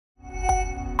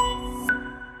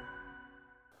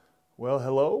Well,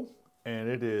 hello, and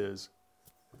it is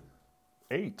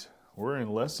 8. We're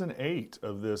in lesson 8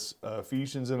 of this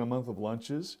Ephesians in a Month of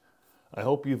Lunches. I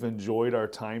hope you've enjoyed our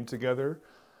time together.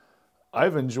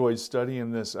 I've enjoyed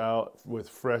studying this out with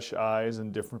fresh eyes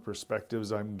and different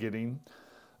perspectives I'm getting.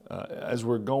 As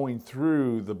we're going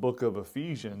through the book of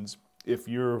Ephesians, if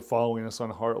you're following us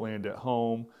on Heartland at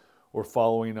home or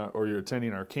or you're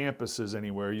attending our campuses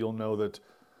anywhere, you'll know that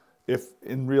if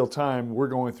in real time, we're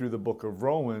going through the book of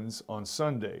Romans on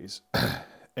Sundays.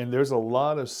 And there's a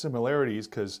lot of similarities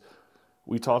because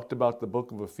we talked about the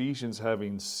book of Ephesians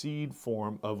having seed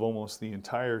form of almost the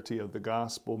entirety of the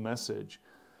gospel message.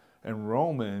 And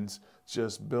Romans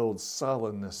just builds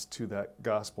solidness to that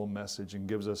gospel message and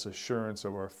gives us assurance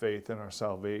of our faith and our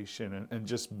salvation and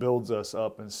just builds us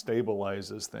up and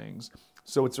stabilizes things.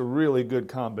 So it's a really good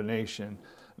combination.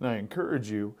 And I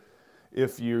encourage you,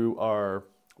 if you are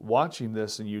watching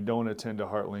this and you don't attend a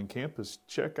Heartland campus,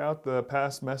 check out the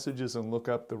past messages and look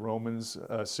up the Romans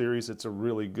series. It's a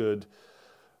really good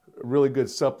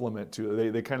supplement to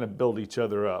it. They kind of build each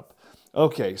other up.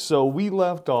 Okay, so we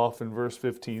left off in verse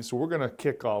 15, so we're going to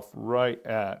kick off right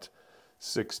at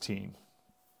 16.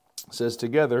 It says,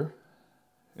 together,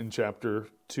 in chapter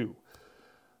 2,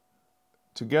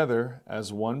 together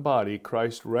as one body,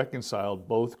 Christ reconciled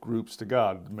both groups to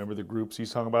God. Remember, the groups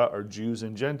he's talking about are Jews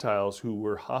and Gentiles who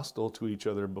were hostile to each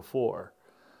other before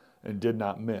and did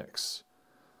not mix.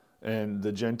 And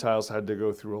the Gentiles had to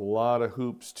go through a lot of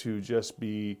hoops to just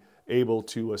be able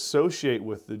to associate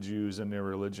with the Jews and their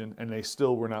religion, and they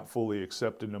still were not fully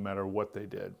accepted no matter what they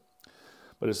did.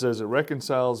 But it says it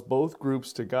reconciles both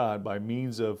groups to God by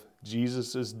means of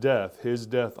Jesus' death, his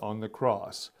death on the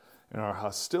cross. And our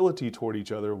hostility toward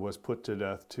each other was put to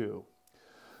death too.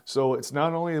 So it's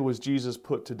not only was Jesus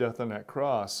put to death on that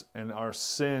cross and our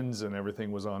sins and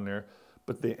everything was on there,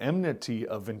 but the enmity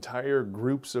of entire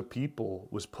groups of people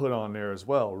was put on there as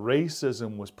well.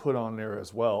 Racism was put on there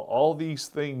as well. All these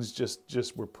things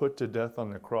just were put to death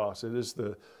on the cross. It is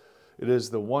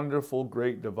the wonderful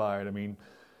great divide. I mean,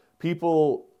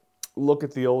 people look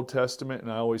at the Old Testament, and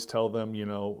I always tell them,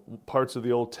 parts of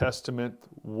the Old Testament,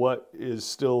 what is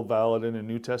still valid in the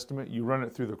New Testament, you run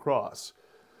it through the cross.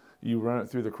 You run it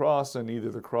through the cross, and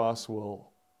either the cross will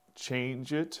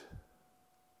change it,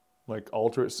 like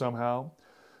alter it somehow,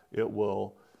 it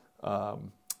will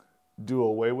do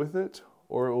away with it,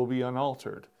 or it will be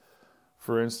unaltered.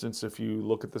 For instance, if you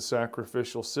look at the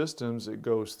sacrificial systems, it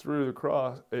goes through the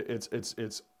cross.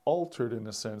 It's altered in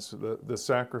a sense. The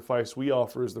sacrifice we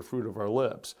offer is the fruit of our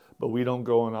lips, but we don't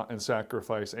go and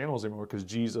sacrifice animals anymore because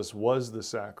Jesus was the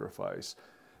sacrifice.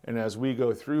 And as we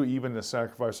go through, even the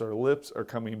sacrifice our lips are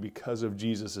coming because of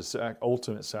Jesus'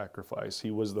 ultimate sacrifice. He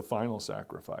was the final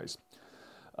sacrifice.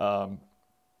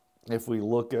 If we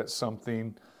look at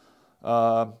something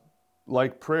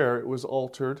like prayer, it was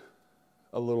altered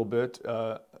a little bit.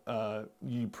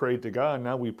 You prayed to God,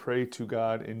 now we pray to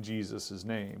God in Jesus'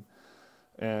 name.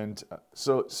 And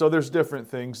so there's different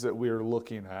things that we're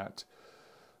looking at.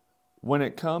 When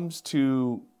it comes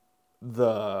to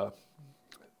the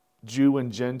Jew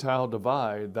and Gentile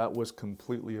divide, that was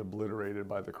completely obliterated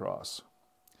by the cross.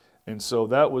 And so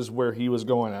that was where he was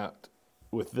going at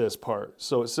with this part.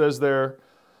 So it says there,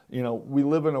 we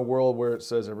live in a world where it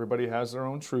says everybody has their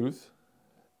own truth,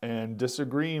 and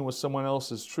disagreeing with someone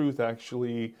else's truth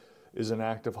actually is an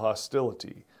act of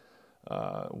hostility.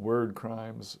 Word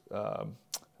crimes,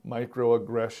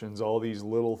 microaggressions, all these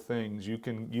little things. You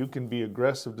can be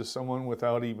aggressive to someone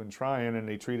without even trying, and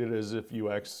they treat it as if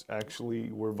you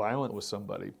actually were violent with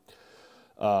somebody.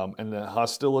 And the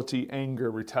hostility, anger,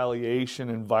 retaliation,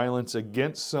 and violence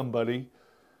against somebody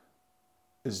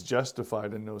is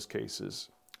justified in those cases.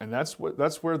 And that's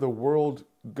where the world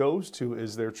goes to,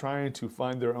 is they're trying to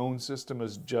find their own system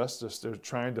as justice. They're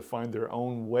trying to find their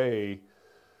own way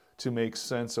to make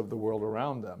sense of the world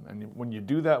around them. And when you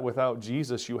do that without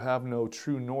Jesus, you have no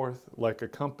true north. Like a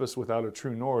compass without a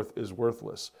true north is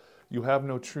worthless. You have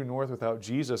no true north without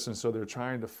Jesus, and so they're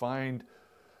trying to find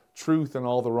truth in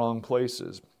all the wrong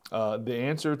places. The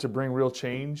answer to bring real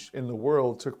change in the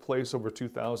world took place over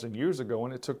 2,000 years ago,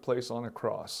 and it took place on a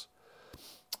cross.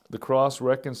 The cross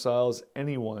reconciles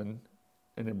anyone,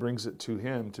 and it brings it to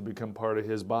him to become part of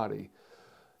his body.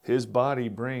 His body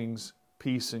brings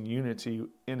peace and unity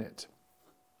in it.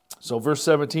 So verse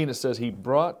 17, it says, he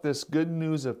brought this good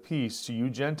news of peace to you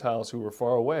Gentiles who were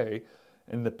far away,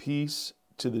 and the peace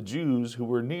to the Jews who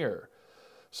were near.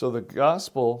 So the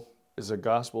gospel is a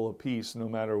gospel of peace no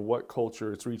matter what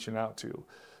culture it's reaching out to.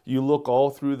 You look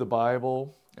all through the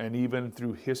Bible and even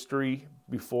through history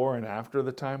before and after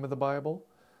the time of the Bible,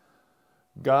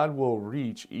 God will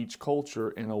reach each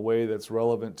culture in a way that's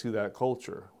relevant to that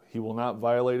culture. He will not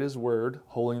violate his word.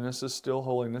 Holiness is still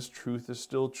holiness. Truth is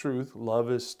still truth. Love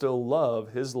is still love,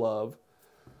 his love.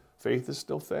 Faith is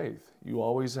still faith. You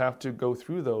always have to go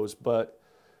through those, but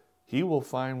he will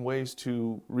find ways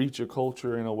to reach a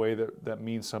culture in a way that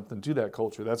means something to that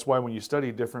culture. That's why when you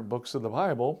study different books of the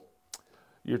Bible,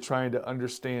 you're trying to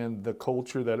understand the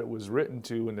culture that it was written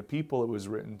to and the people it was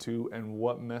written to and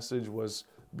what message was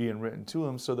being written to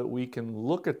them, so that we can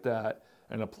look at that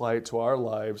and apply it to our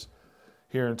lives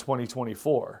here in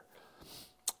 2024.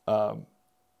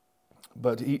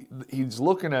 But he's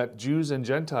looking at Jews and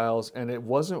Gentiles, and it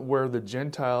wasn't where the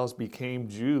Gentiles became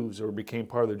Jews or became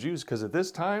part of the Jews, because at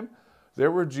this time, there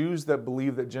were Jews that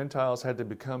believed that Gentiles had to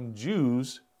become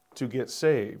Jews to get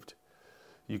saved.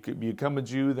 You could become a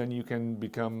Jew, then you can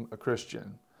become a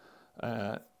Christian,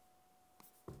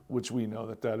 which we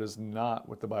know that is not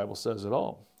what the Bible says at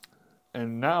all.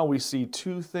 And now we see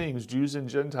two things, Jews and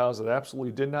Gentiles, that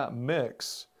absolutely did not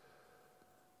mix,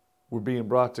 were being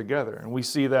brought together. And we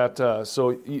see that,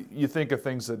 so you think of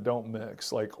things that don't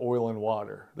mix, like oil and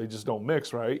water. They just don't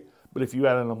mix, right? But if you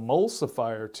add an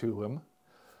emulsifier to them,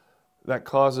 that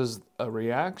causes a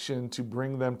reaction to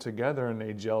bring them together, and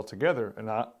they gel together. And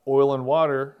oil and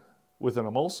water with an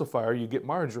emulsifier, you get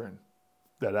margarine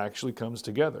that actually comes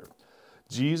together.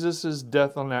 Jesus'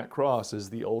 death on that cross is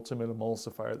the ultimate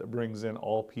emulsifier that brings in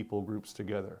all people groups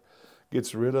together.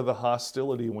 Gets rid of the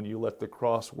hostility when you let the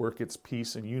cross work its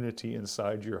peace and unity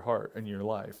inside your heart and your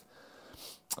life.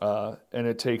 And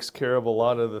it takes care of a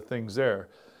lot of the things there.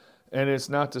 And it's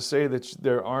not to say that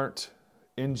there aren't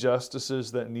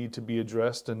injustices that need to be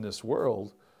addressed in this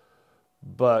world,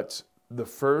 but the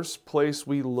first place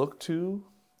we look to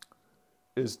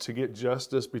is to get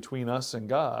justice between us and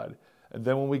God. And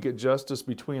then when we get justice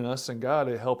between us and God,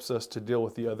 it helps us to deal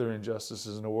with the other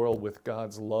injustices in the world with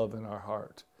God's love in our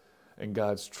heart and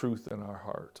God's truth in our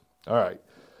heart. All right.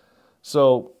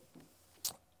 So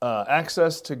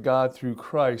access to God through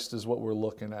Christ is what we're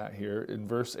looking at here in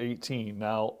verse 18.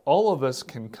 Now, all of us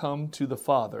can come to the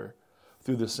Father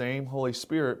through the same Holy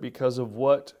Spirit because of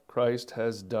what Christ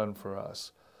has done for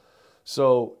us.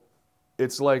 So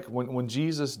it's like when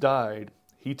Jesus died,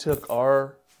 he took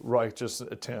our righteous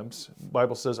attempts. The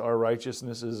Bible says our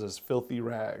righteousness is as filthy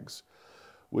rags,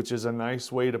 which is a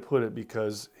nice way to put it,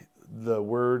 because the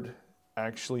word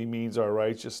actually means our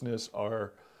righteousness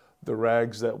are the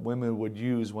rags that women would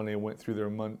use when they went through their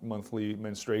monthly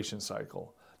menstruation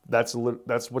cycle. That's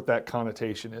what that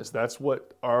connotation is. That's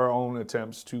what our own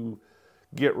attempts to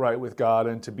get right with God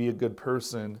and to be a good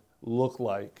person look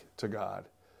like to God.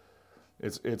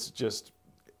 It's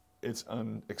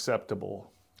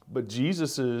unacceptable. But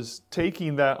Jesus is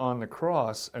taking that on the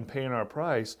cross and paying our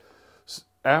price.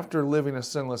 After living a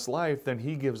sinless life, then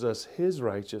he gives us his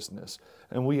righteousness,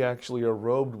 and we actually are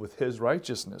robed with his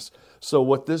righteousness. So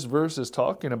what this verse is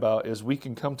talking about is we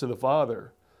can come to the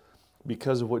Father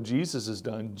because of what Jesus has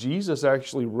done. Jesus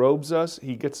actually robes us.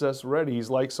 He gets us ready. He's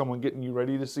like someone getting you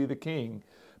ready to see the King.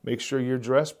 Make sure you're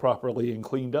dressed properly and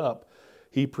cleaned up.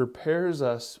 He prepares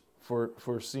us for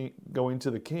going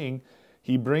to the King.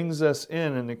 He brings us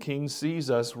in, and the King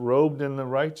sees us robed in the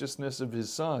righteousness of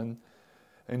his Son.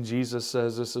 And Jesus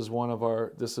says this is one of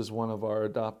our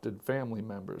adopted family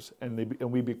members,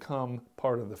 and we become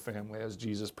part of the family as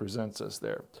Jesus presents us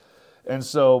there. And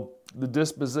so the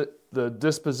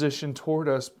disposition toward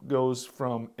us goes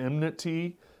from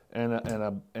enmity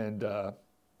and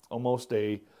almost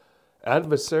a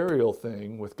adversarial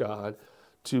thing with God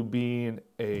to being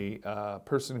a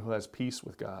person who has peace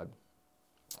with God.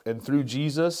 And through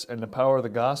Jesus and the power of the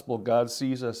gospel, God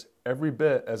sees us every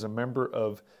bit as a member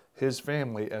of his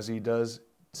family as he does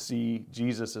see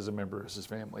Jesus as a member of his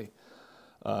family.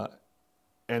 And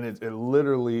it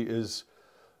literally is,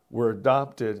 we're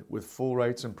adopted with full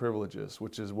rights and privileges,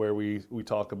 which is where we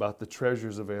talk about the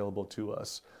treasures available to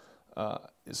us.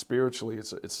 Spiritually,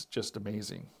 it's just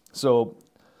amazing. So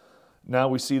now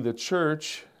we see the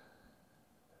church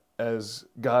as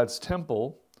God's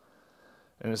temple.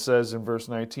 And it says in verse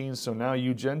 19, so now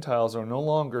you Gentiles are no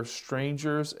longer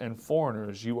strangers and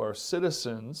foreigners. You are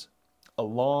citizens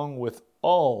along with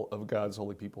all of God's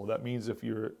holy people. That means if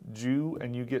you're a Jew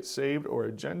and you get saved, or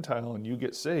a Gentile and you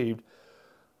get saved,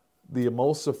 the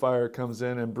emulsifier comes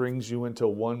in and brings you into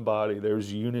one body.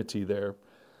 There's unity there.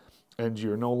 And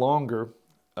you're no longer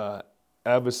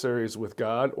adversaries with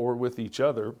God or with each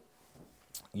other.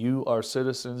 You are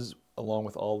citizens along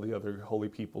with all the other holy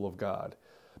people of God,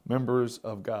 members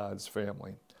of God's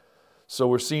family. So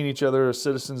we're seeing each other as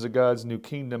citizens of God's new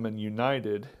kingdom and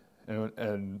united,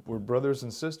 and we're brothers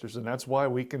and sisters. And that's why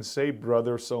we can say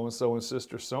brother so-and-so and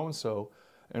sister so-and-so,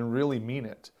 and really mean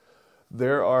it.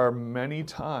 There are many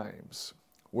times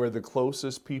where the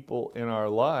closest people in our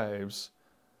lives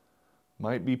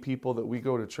might be people that we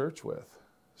go to church with.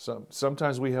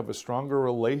 Sometimes we have a stronger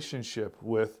relationship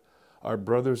with our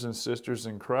brothers and sisters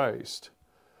in Christ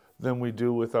than we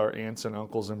do with our aunts and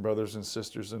uncles and brothers and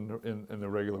sisters in the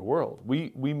regular world.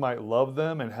 We might love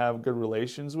them and have good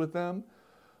relations with them,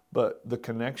 but the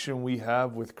connection we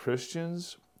have with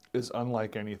Christians is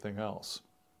unlike anything else.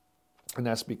 And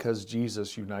that's because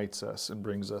Jesus unites us and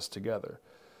brings us together.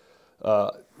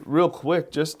 Real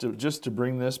quick, just to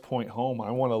bring this point home, I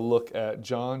want to look at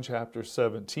John chapter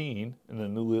 17 in the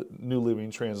New Living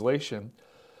Translation.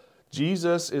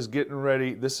 Jesus is getting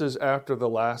ready. This is after the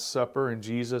Last Supper, and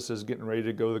Jesus is getting ready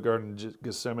to go to the Garden of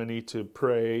Gethsemane to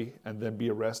pray and then be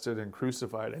arrested and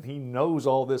crucified. And he knows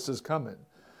all this is coming.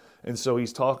 And so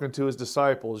he's talking to his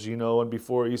disciples, and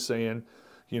before he's saying,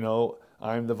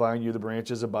 I'm the vine, you the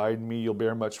branches, abide in me, you'll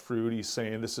bear much fruit. He's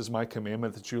saying, this is my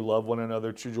commandment, that you love one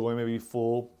another, that your joy may be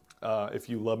full. If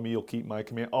you love me, you'll keep my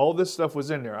command. All this stuff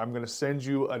was in there. I'm going to send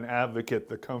you an advocate,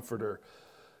 the comforter.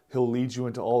 He'll lead you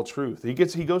into all truth.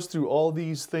 He goes through all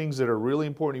these things that are really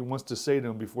important he wants to say to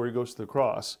them before he goes to the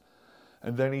cross.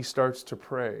 And then he starts to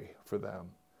pray for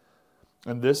them.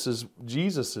 And this is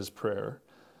Jesus' prayer.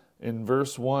 In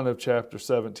verse 1 of chapter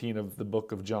 17 of the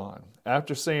book of John.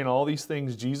 After saying all these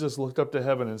things, Jesus looked up to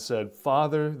heaven and said,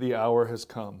 Father, the hour has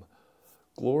come.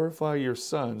 Glorify your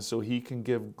Son so he can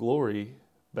give glory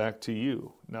back to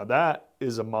you. Now that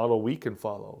is a model we can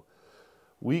follow.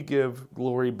 We give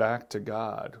glory back to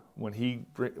God. When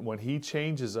he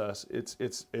changes us,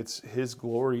 it's his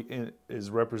glory is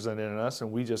represented in us,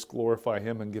 and we just glorify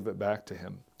him and give it back to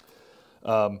him.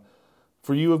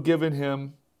 For you have given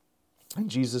him, and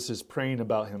Jesus is praying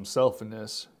about himself in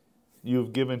this. You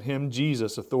have given him,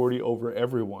 Jesus, authority over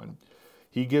everyone.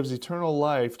 He gives eternal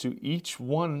life to each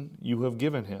one you have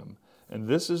given him. And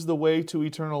this is the way to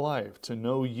eternal life, to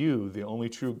know you, the only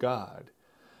true God,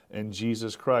 and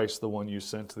Jesus Christ, the one you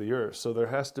sent to the earth. So there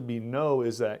has to be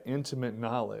is that intimate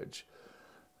knowledge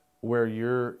where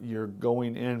you're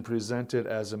going in presented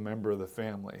as a member of the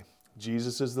family.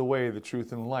 Jesus is the way, the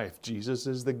truth, and life. Jesus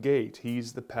is the gate.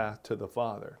 He's the path to the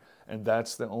Father. And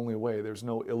that's the only way. There's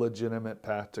no illegitimate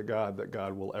path to God that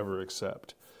God will ever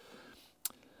accept.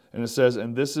 And it says,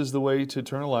 and this is the way to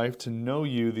eternal life, to know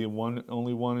you, the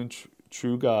only one and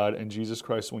true God, and Jesus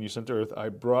Christ, when you sent to earth. I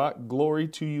brought glory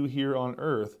to you here on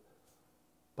earth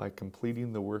by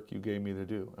completing the work you gave me to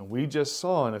do. And we just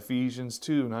saw in Ephesians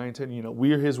 2, 9, 10,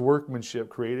 we're his workmanship,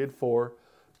 created for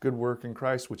good work in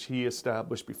Christ, which he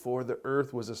established before the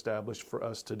earth was established for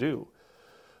us to do.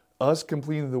 Us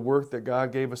completing the work that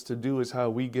God gave us to do is how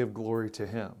we give glory to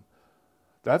him.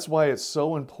 That's why it's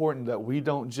so important that we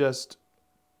don't just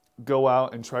go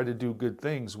out and try to do good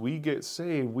things. We get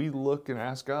saved, we look and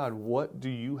ask God, what do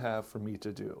you have for me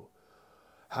to do?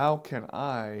 How can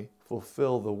I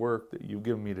fulfill the work that you've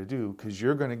given me to do? Because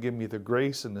you're going to give me the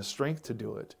grace and the strength to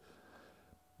do it.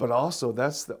 But also,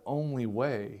 that's the only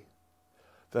way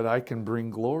that I can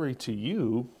bring glory to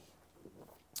you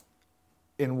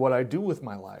in what I do with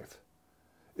my life,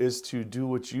 is to do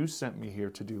what you sent me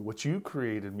here to do, what you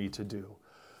created me to do.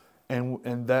 And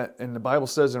the Bible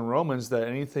says in Romans that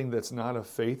anything that's not of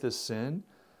faith is sin.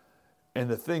 And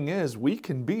the thing is, we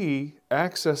can be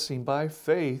accessing by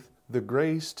faith the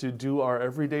grace to do our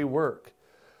everyday work,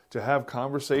 to have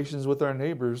conversations with our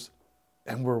neighbors,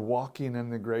 and we're walking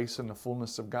in the grace and the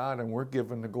fullness of God, and we're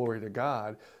giving the glory to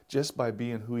God just by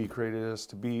being who he created us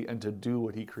to be and to do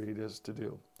what he created us to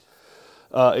do.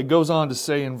 It goes on to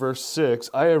say in verse 6,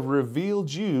 I have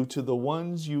revealed you to the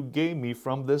ones you gave me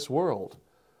from this world.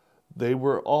 They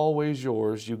were always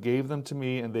yours. You gave them to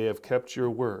me, and they have kept your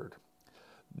word.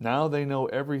 Now they know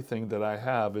everything that I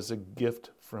have is a gift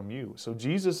from you. So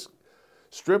Jesus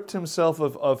stripped himself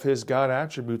of his God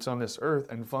attributes on this earth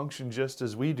and functioned just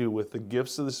as we do with the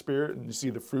gifts of the Spirit, and you see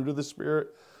the fruit of the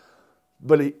Spirit.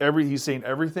 But he's saying,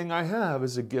 everything I have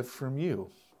is a gift from you.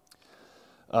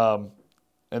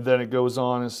 And then it goes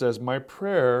on and says, my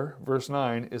prayer, verse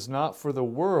 9, is not for the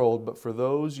world, but for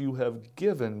those you have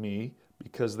given me,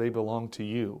 because they belong to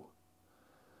you.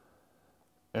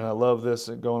 And I love this,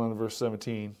 going on to verse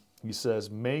 17. He says,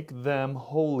 make them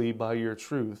holy by your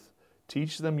truth.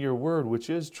 Teach them your word, which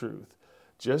is truth.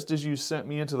 Just as you sent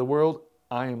me into the world,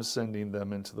 I am sending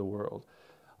them into the world.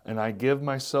 And I give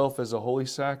myself as a holy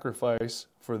sacrifice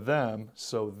for them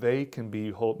so they can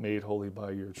be made holy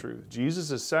by your truth.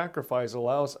 Jesus' sacrifice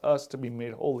allows us to be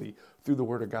made holy through the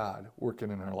word of God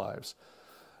working in our lives.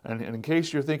 And in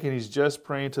case you're thinking he's just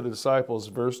praying to the disciples,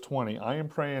 verse 20, I am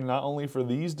praying not only for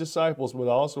these disciples, but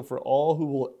also for all who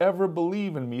will ever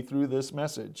believe in me through their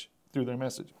message.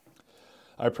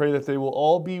 I pray that they will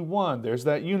all be one. There's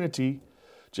that unity,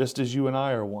 just as you and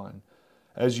I are one.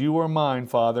 As you are mine,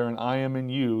 Father, and I am in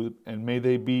you, and may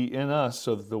they be in us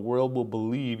so that the world will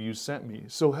believe you sent me.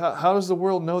 So how does the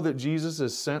world know that Jesus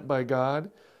is sent by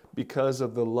God? Because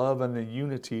of the love and the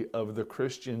unity of the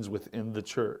Christians within the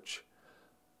church.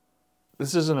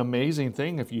 This is an amazing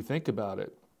thing if you think about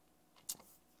it.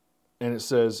 And it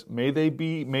says, may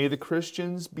the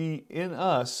Christians be in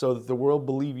us so that the world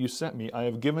believe you sent me. I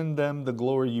have given them the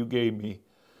glory you gave me,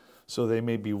 so they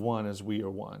may be one as we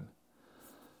are one.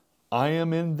 I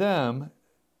am in them,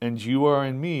 and you are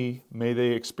in me. May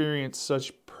they experience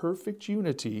such perfect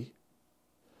unity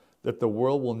that the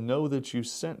world will know that you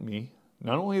sent me.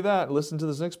 Not only that, listen to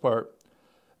this next part,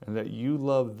 and that you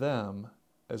love them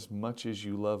as much as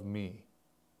you love me.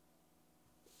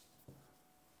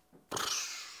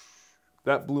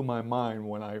 That blew my mind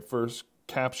when I first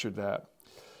captured that.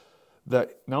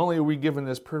 That not only are we given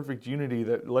this perfect unity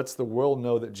that lets the world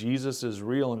know that Jesus is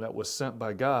real and that was sent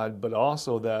by God, but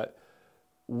also that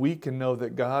we can know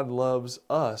that God loves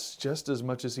us just as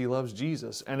much as he loves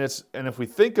Jesus. And if we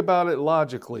think about it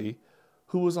logically,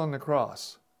 who was on the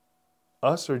cross?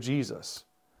 Us or Jesus?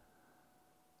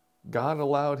 God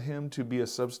allowed him to be a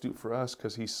substitute for us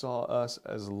because he saw us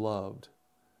as loved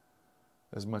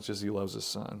as much as he loves his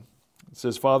son. It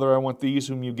says, Father, I want these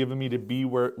whom you've given me to be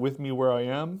with me where I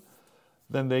am.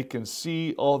 Then they can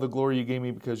see all the glory you gave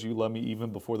me because you loved me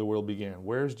even before the world began.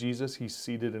 Where's Jesus? He's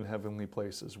seated in heavenly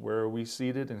places. Where are we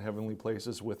seated? In heavenly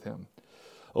places with him.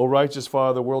 O righteous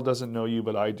Father, the world doesn't know you,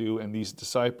 but I do. And these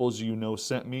disciples you know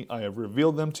sent me. I have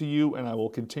revealed them to you, and I will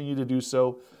continue to do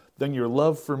so. Then your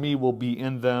love for me will be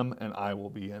in them, and I will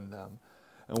be in them.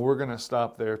 And we're going to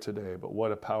stop there today. But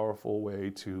what a powerful way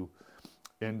to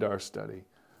end our study.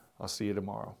 I'll see you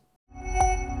tomorrow.